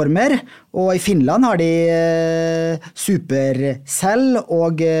plattformer, og i Finland har de Supercell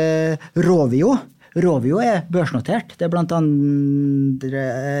og Rovio, Rovio børsnotert. Det blant annet,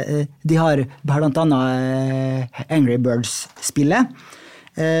 de har blant annet Angry Birds-spillet.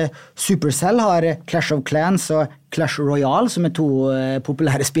 Supercell har Clash of Clans og Clash Royale, som 2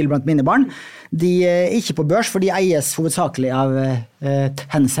 populære spill blant mine barn. De ikke på børs, for de eies hovedsakelig av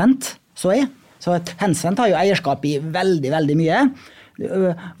Tencent, så Tencent har jo eierskap i veldig, veldig mye.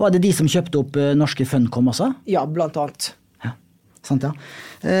 Var det de som kjøpte opp norske Funcom også? Ja, blant annet. Ja, sant ja.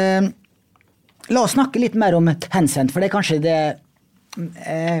 La oss snakke litt mer om Tencent, for det kanskje det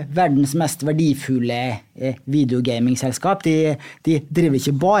verdens mest verdifulle videogaming-selskap. De driver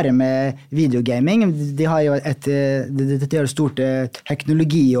ikke bare med videogaming, de har jo et stort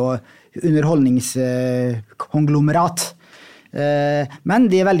teknologi- og underholdningskonglomerat. Men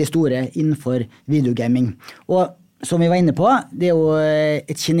de veldig store innenfor videogaming. Og som vi var inne på, det jo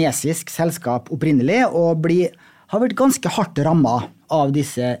et kinesisk selskap opprinnelig, og har vært ganske hardt rammet av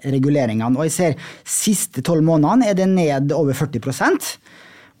disse reguleringene. Og jeg ser siste 12 månedene det ned over 40%.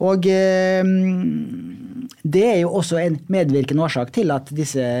 Og det jo også en medvirkende årsak til at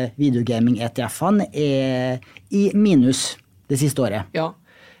disse videogaming-ETF-ene i minus det siste året. Ja,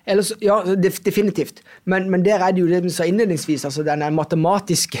 definitivt. Men der det jo det vi sa innledningsvis, altså denne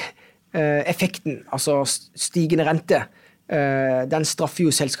matematiske effekten, altså stigende rente, den straffer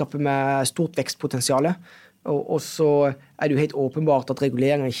jo selskapet med stort vekstpotensiale. Og så det jo helt åpenbart at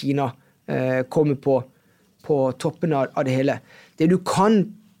reguleringen i Kina kommer på toppen av det hele. Det du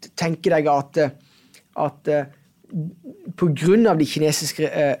kan tenke deg at på grunn av de kinesiske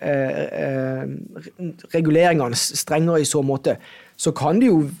reguleringene strengere i så måte, så kan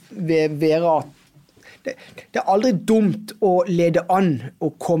det jo være at det aldri dumt å lede an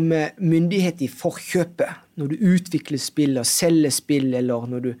og komme myndighet i forkjøpet når du utvikler spill og selger spill, eller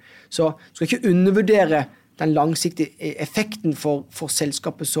når du så skal ikke undervurdere den langsiktige effekten for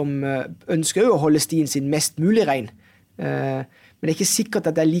selskapet som ønsker å holde stien sin mest mulig ren. Men det ikke sikkert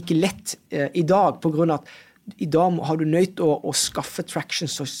at det like lett i dag, på grunn av at i dag har du nødt å skaffe traction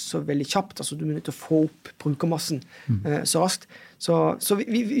så veldig kjapt, altså du nødt til å få opp brukermassen så raskt. Så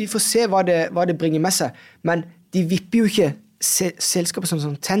vi får se hva det bringer med seg, men de vipper jo ikke selskapet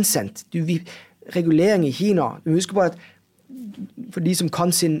som Tencent. Regulering i Kina, du husker på at for de som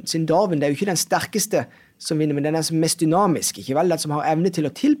kan sin Darwin, det jo ikke den sterkeste som vinner, men den som mest dynamisk, ikke vel? Den som har evne til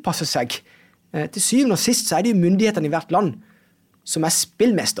å tilpasse seg. Til syvende og sist så det jo myndighetene i hvert land som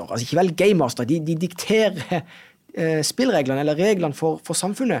spillmester, altså ikke vel gamemaster, de dikterer spillreglene eller reglene for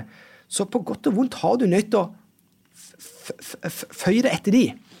samfunnet. Så på godt og vondt har du nødt til å føye det etter de.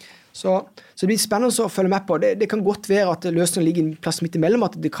 Så det blir spennende å følge med på. Det kan godt være at løsningen ligger en plass midt imellom,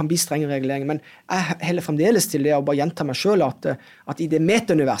 at det kan bli strenge reguleringer, men jeg heller fremdeles til det å bare gjenta meg selv at i det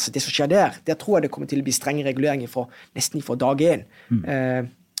metauniverset, det som skjer der tror jeg det kommer til å bli strenge reguleringer nesten fra dag 1.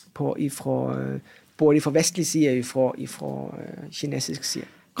 Både fra vestlig side og fra kinesisk side.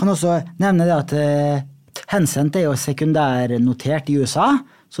 Kan også nevne det at Tencent jo sekundærnotert i USA,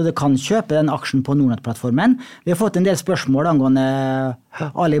 så det kan kjøpe den aksjen på Nordnet-plattformen. Vi har fått en del spørsmål angående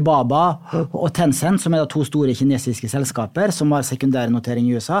Alibaba og Tencent, som da 2 store kinesiske selskaper som har sekundærnotering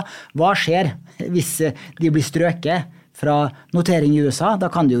i USA. Hva skjer hvis de blir strøket fra notering i USA?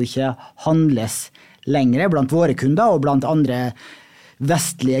 Da kan det jo ikke handles lenger blant våre kunder og blant andre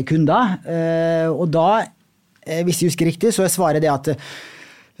vestlige kunder. Og da, hvis jeg husker riktig, så svaret det at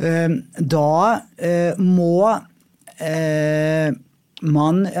da må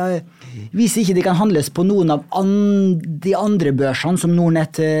hvis ikke de kan handles på noen av de andre børsene som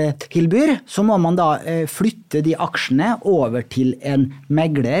Nordnet tilbyr, så må man da flytte de aksjene over til en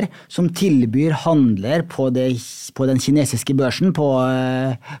megler som tilbyr handler på den kinesiske børsen, på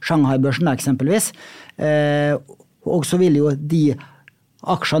Shanghai-børsen da, eksempelvis. Og så vil jo de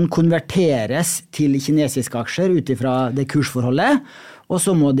aksjene konverteres til kinesiske aksjer utifra det kursforholdet, og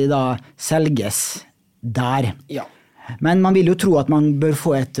så må de da selges der. Ja. Men man vil jo tro at man bør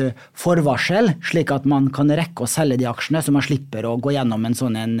få et forvarsel, slik at man kan rekke å selge de aksjene, så man slipper å gå gjennom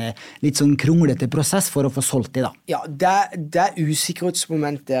en litt sånn kronglete prosess for å få solgt de da. Ja, det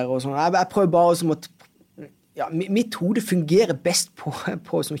usikkerhetsmoment der og sånn. Jeg prøver bare som at mitt hode fungerer best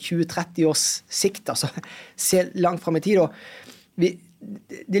på som 20-30 års sikt, altså se langt frem i tid. Og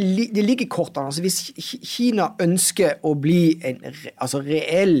det ligger kortene. Altså, hvis Kina ønsker å bli en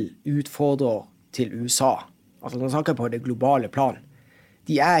reell utfordrer til USA, altså når man snakker på det globale plan,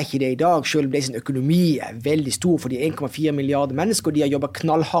 de ikke det i dag, selv om deres økonomi veldig stor, for de 1,4 milliarder mennesker, og de har jobbet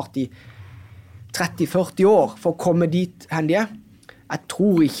knallhardt i 30-40 år for å komme dit hen de. Jeg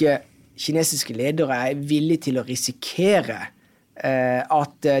tror ikke kinesiske ledere villige til å risikere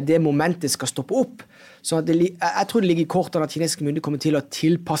at det momentet skal stoppe opp. Så jeg tror det ligger i kortene at kinesiske myndigheter kommer til å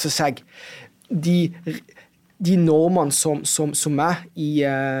tilpasse seg. de normene som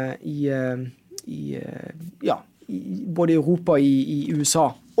både i Europa og i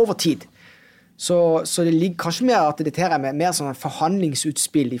USA over tid. Så det ligger kanskje mer at dette her mer sånn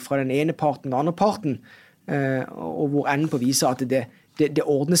forhandlingsutspill fra den ene parten og den andre parten, og hvor enden på viser at det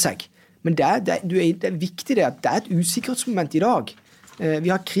ordner seg. Men det er viktig at det er et usikkerhetsmoment i dag. Vi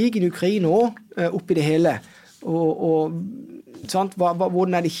har krigen i Ukraina også oppi det hele, og sant?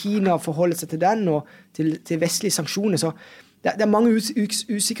 Hvordan det Kina forholder seg til den, og til vestlige sanksjoner. Så det mange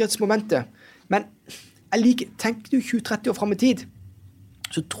usikkerhetsmomenter. Men tenker du 20-30 år frem i tid,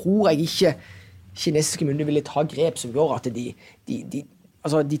 så tror jeg ikke kinesiske myndigheter ville ta grep som gjør at de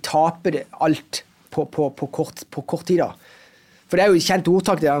taper alt på kort tid da. For det jo et kjent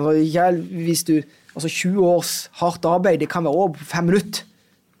ordtak der, hvis du 20 års hardt arbeid, det kan være over på 5 minutter,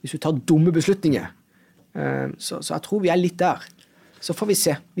 hvis du tar dumme beslutninger. Så jeg tror vi litt der. Så får vi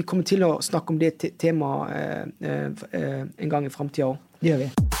se. Vi kommer til å snakke om det temaet en gang i fremtiden også. Det gjør vi.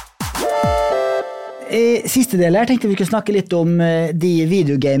 I siste del her tenkte vi skulle snakke litt om de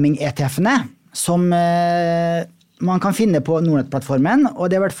videogaming-ETF-ene som man kan finne på Nordnet-plattformen, og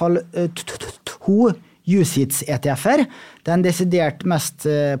det I hvert fall 2 UCITS-ETF-er. Den desidert mest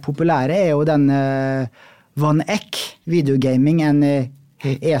populære jo den VanEck Videogaming, en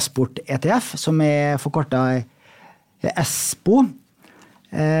e-sport-ETF, som forkortet ESPO.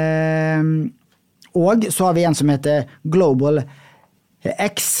 Og så har vi en som heter Global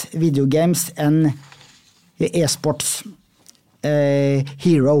X Video Games and E-sports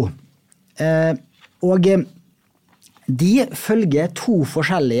Hero. Og de følger 2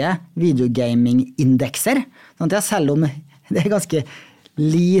 forskjellige videogaming-indekser, sånn at selv om det ganske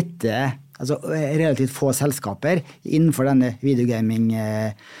lite, altså relativt få selskaper innenfor denne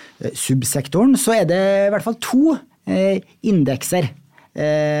videogaming-subsektoren, så det I hvert fall 2 indekser,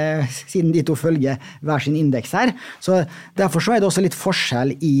 siden de 2 følger hver sin indeks her. Så derfor så det også litt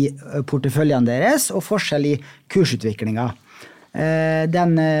forskjell I porteføljen deres, og forskjell I kursutviklingen.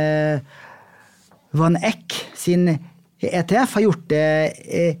 Den VanEck sin ETF har gjort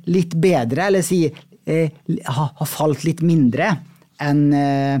det litt bedre, eller har falt litt mindre enn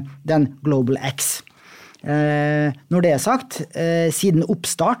den Global X. Når det sagt, siden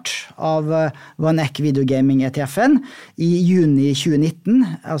oppstart av VanEck Videogaming ETF-en I juni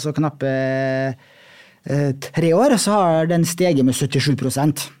 2019, altså knappe 3 år, så har den steget med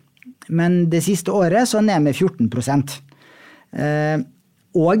 77%. Men det siste året så ned med 14%.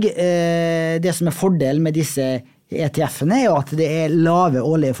 Og det som fordelen med disse ETF-ene at det lave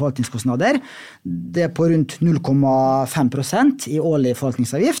årlige forvaltningskostnader. Det på rundt 0,5% I årlig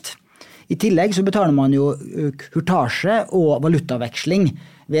forvaltningsavgift. I tillegg så betaler man jo kurtasje og valutaveksling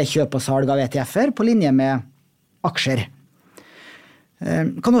ved kjøp og salg av ETF-er på linje med aksjer.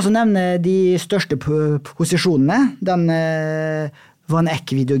 Kan også nevne de største posisjonene. Den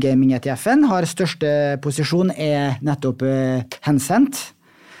VanEck Videogaming ETF-en har største posisjon nettopp Tencent.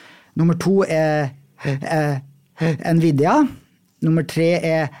 Nummer 2 Nvidia. Nummer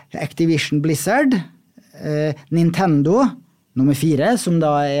 3 Activision Blizzard. Nintendo. Nummer 4, som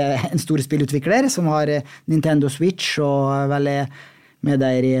da en stor spillutvikler, som har Nintendo Switch og vel med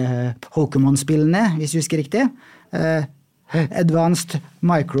der I Pokémon-spillene, hvis du husker riktig. Advanced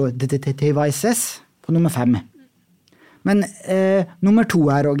Micro Devices på nummer 5. Men nummer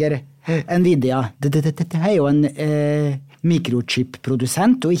 2 Roger, Nvidia. Det jo en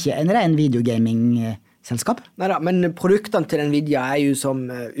mikrochip-produsent, og ikke en ren videogaming-selskap. Neida, men produktene til Nvidia jo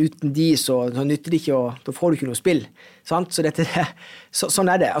som uten de, så nytter det ikke, og da får du ikke noe spill. Sant? Så sånn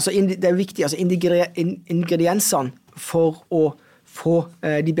det. Altså, det viktig, altså ingrediensene for å få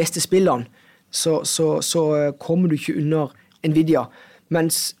de beste spillene, så kommer du ikke under Nvidia.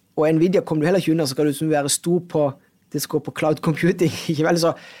 Og Nvidia kommer du heller ikke under, så skal du være stor på, det skal gå på cloud computing, ikke vel?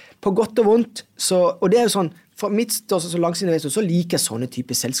 Så på godt og vondt, og det jo sånn, for mitt største så langsiden så liker jeg sånne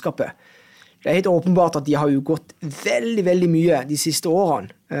type selskaper. Det helt åpenbart at de har jo gått veldig, veldig mye de siste årene.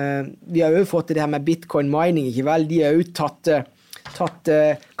 Vi har jo fått det her med Bitcoin mining, ikke vel? De har jo tatt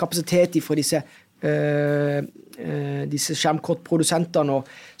kapasitet fra disse skjermkortprodusentene.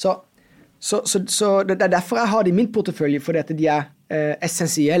 Så det derfor jeg har det I min portefølje, fordi at de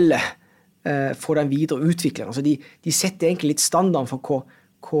essensielle for den videre utviklingen. Altså de setter egentlig litt standard for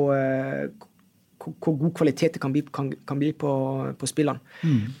hvor god kvalitet det kan bli på spillene.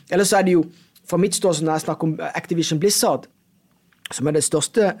 Ellers så det jo, fra mitt ståsted når jeg snakker om Activision Blizzard, som det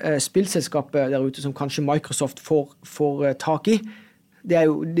største spillselskapet der ute, som kanskje Microsoft får tak I,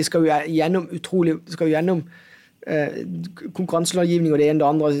 det skal jo gjennom konkurranselovgivning og det ene og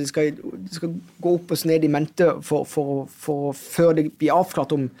det andre, gå opp og ned i mente før det blir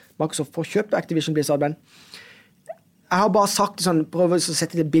avklart om Microsoft får kjøpe Activision Blizzard, men jeg har bare sagt sånn, prøver å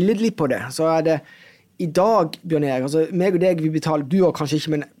sette det billedlig på det, så det i dag, Bjørn Erik, altså meg og deg, vi betaler, du har kanskje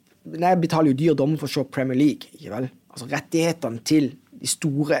ikke, men jeg betaler jo dyr dommer for å se Premier League, ikke vel? Altså rettighetene til de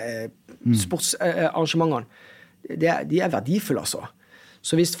store sportsarrangementene, de verdifulle, altså.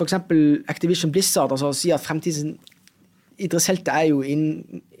 Så hvis for eksempel Activision Blizzard altså, sier at fremtidens idrettsheltet jo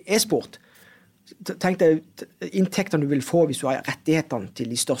innen e-sport, tenk deg inntektene du vil få hvis du har rettighetene til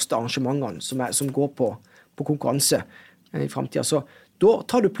de største arrangementene som går på konkurranse i fremtiden. Så da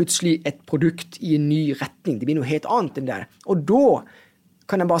tar du plutselig et produkt i en ny retning. Det blir noe helt annet enn det. Og da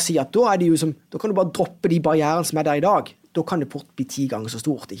kan jeg bare si at da kan du bare droppe de barrierene som der i dag. Da kan det fort bli 10 ganger så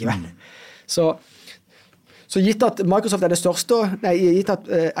stort, ikke vel? Så gitt at Microsoft det største, gitt at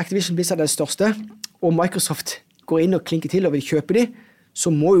Activision Blizzard det største, og Microsoft går inn og klinker til og vil kjøpe de, så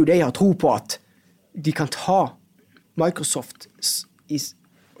må jo de ha tro på at de kan ta Microsoft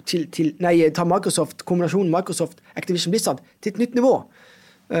ta Microsoft, kombinasjonen Microsoft Activision Blizzard til et nytt nivå.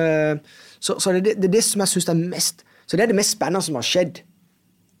 Så det det som jeg synes mest, så det det mest spennende som har skjedd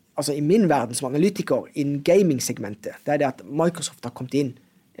altså i min verden som analytiker i gaming-segmentet, det at Microsoft har kommet inn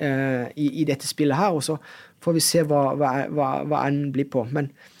i dette spillet her, og så får vi se hva enn blir på. Men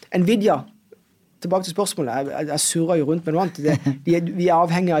Nvidia, tilbake til spørsmålet, jeg surrer jo rundt med noe annet. Vi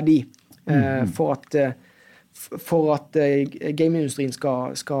avhengig av de for at gamingindustrien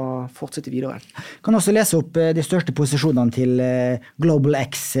skal fortsette videre. Kan også lese opp de største posisjonene til Global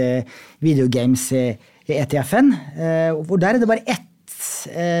X Videogames ETF-en, hvor der det bare ett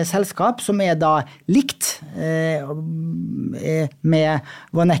selskap som da likt med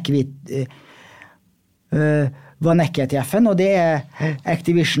Vanek-ETF-en, og det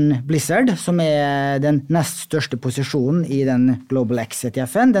Activision Blizzard, som den nest største posisjonen i den Global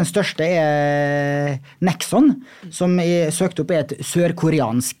X-ETF-en. Den største Nexon, som søkt opp et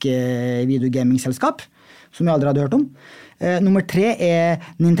sørkoreansk videogaming-selskap, som jeg aldri hadde hørt om. Nummer 3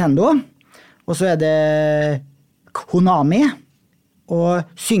 Nintendo, og så det Konami, og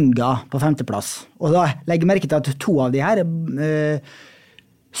Zynga på 5. plass. Og da legger jeg merke til at 2 av de her,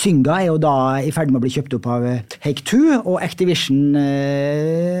 Zynga jo da i ferd med å bli kjøpt opp av Take-Two, og Activision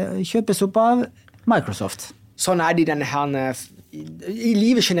kjøpes opp av Microsoft. Sånn de denne her, i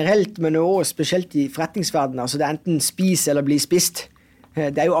livet generelt, men også spesielt i forretningsverdenen, altså det enten spis eller bli spist.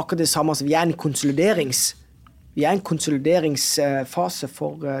 Det jo akkurat det samme, altså vi en konsolideringsfase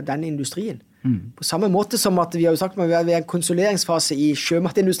for denne industrien. På samme måte som at vi har jo sagt at vi en konsolideringsfase i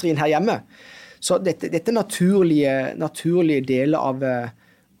sjømatindustrien her hjemme. Så dette naturlige deler av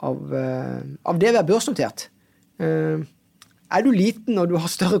det vi har børsnotert. Du liten og du har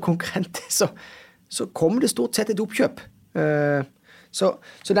større konkurrenter, så kommer det stort sett et oppkjøp. Så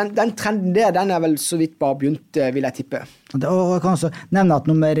den trenden den vel så vidt bare begynt, vil jeg tippe. Og jeg kan også nevne at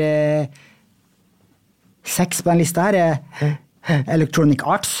nummer 6 på en liste her Electronic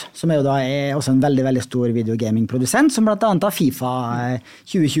Arts, som jo da også en veldig, veldig stor videogaming-produsent, som blant annet har FIFA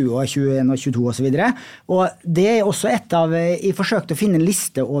 2020 og 2021 og 2022 og så videre. Og det også et av, jeg forsøkte å finne en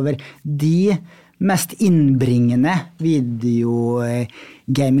liste over de mest innbringende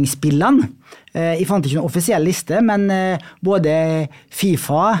videogaming-spillene. Jeg fant ikke noen offisiell liste, men både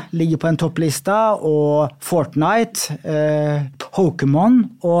FIFA ligger på en topplista, og Fortnite,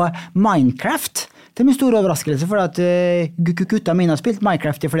 Pokémon og Minecraft. Det min stor overraskelse, for at gutta mine har spilt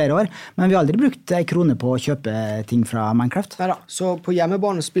Minecraft i flere år, men vi har aldri brukt en krone på å kjøpe ting fra Minecraft. Neida, så på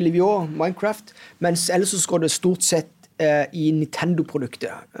hjemmebane spiller vi også Minecraft, mens ellers så skal det stort sett i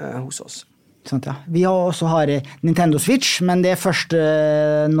Nintendo-produktet hos oss. Sant, ja. Vi også har Nintendo Switch, men det først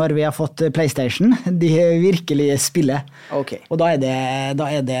når vi har fått PlayStation, de virkelig spiller. Okay. Og da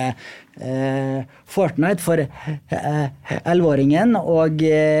det Fortnite for 11-åringen, og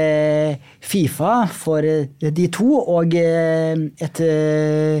FIFA for de 2, og et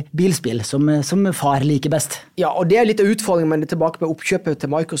bilspill som far liker best. Ja, og det litt av utfordringen, men det tilbake med oppkjøpet til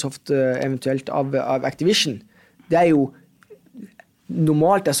Microsoft eventuelt av Activision. Det jo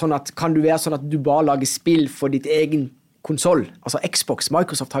normalt sånn at kan du være sånn at du bare lager spill for ditt egen konsol, altså Xbox,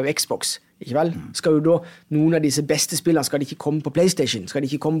 Microsoft har jo Xbox, ikke vel? Skal jo da noen av disse beste spillene, skal de ikke komme på PlayStation, skal de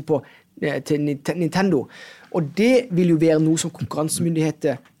ikke komme til Nintendo, og det vil jo være noe som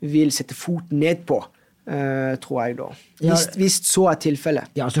konkurransemyndigheter vil sette foten ned på, tror jeg da. Hvis så tilfellet.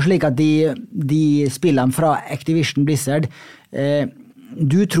 Ja, så slik at de spillene fra Activision Blizzard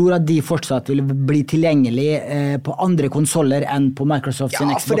du tror at de fortsatt vil bli tilgjengelig på andre konsoler enn på Microsoft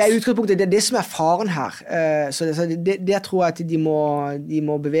sin Xbox? Ja, for det utgangspunktet, det som faren her. Så det tror jeg at de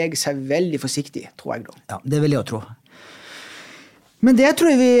må bevege seg veldig forsiktig, tror jeg da. Ja, det vil jeg også tro. Men det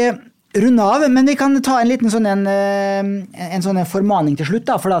tror jeg vi runde av, men vi kan ta en liten sånn en formaning til slutt,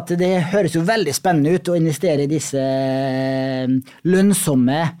 da, for at det høres jo veldig spennende ut å investere i disse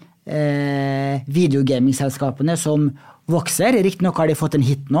lønnsomme videogaming-selskapene som vokser. Riktig nok har de fått en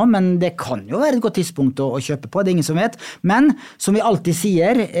hit nå, men det kan jo være et godt tidspunkt å kjøpe på, det er ingen som vet. Men, som vi alltid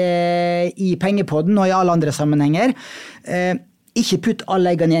sier i Pengepodden og i alle andre sammenhenger, ikke putt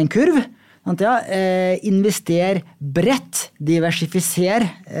alle eggene i en kurv. Invester bredt, diversifiser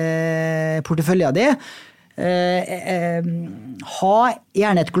porteføljen din. Ha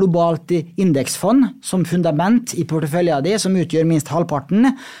gjerne et globalt indeksfond som fundament i porteføljen din, som utgjør minst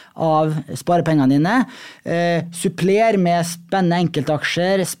halvparten av sparepengene dine. Suppler med spennende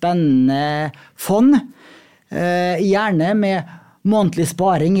enkeltaksjer, spennende fond, gjerne med månedlig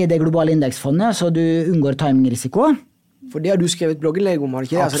sparing i det globale indeksfondet, så du unngår timingrisiko. For det har du skrevet blogginnlegg om, har du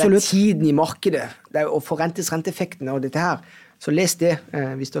ikke det? Absolutt. Altså, det tiden i markedet, det å få renteeffektene og dette her. Så les det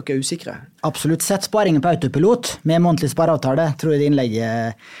hvis dere usikre. Absolutt. Sett sparingen på autopilot med månedlig spareavtale, tror jeg det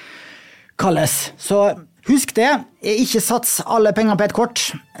innlegget kalles. Så husk det, ikke sats alle pengene på et kort.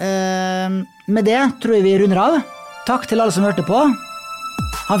 Med det tror jeg vi runder av. Takk til alle som hørte på.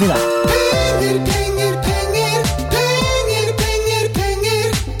 Ha en fin dag.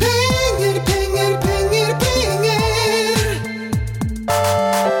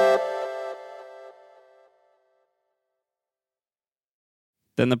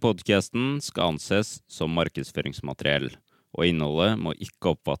 Denne podcasten skal anses som markedsføringsmateriell, og innholdet må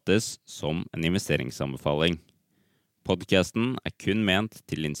ikke oppfattes som en investeringsanbefaling. Podcasten kun ment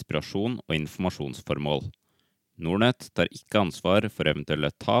til inspirasjon og informasjonsformål. Nordnet tar ikke ansvar for eventuelle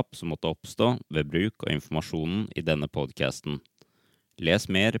tap som måtte oppstå ved bruk av informasjonen i denne podcasten. Les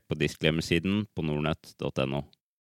mer på disclaimer-siden på nordnet.no.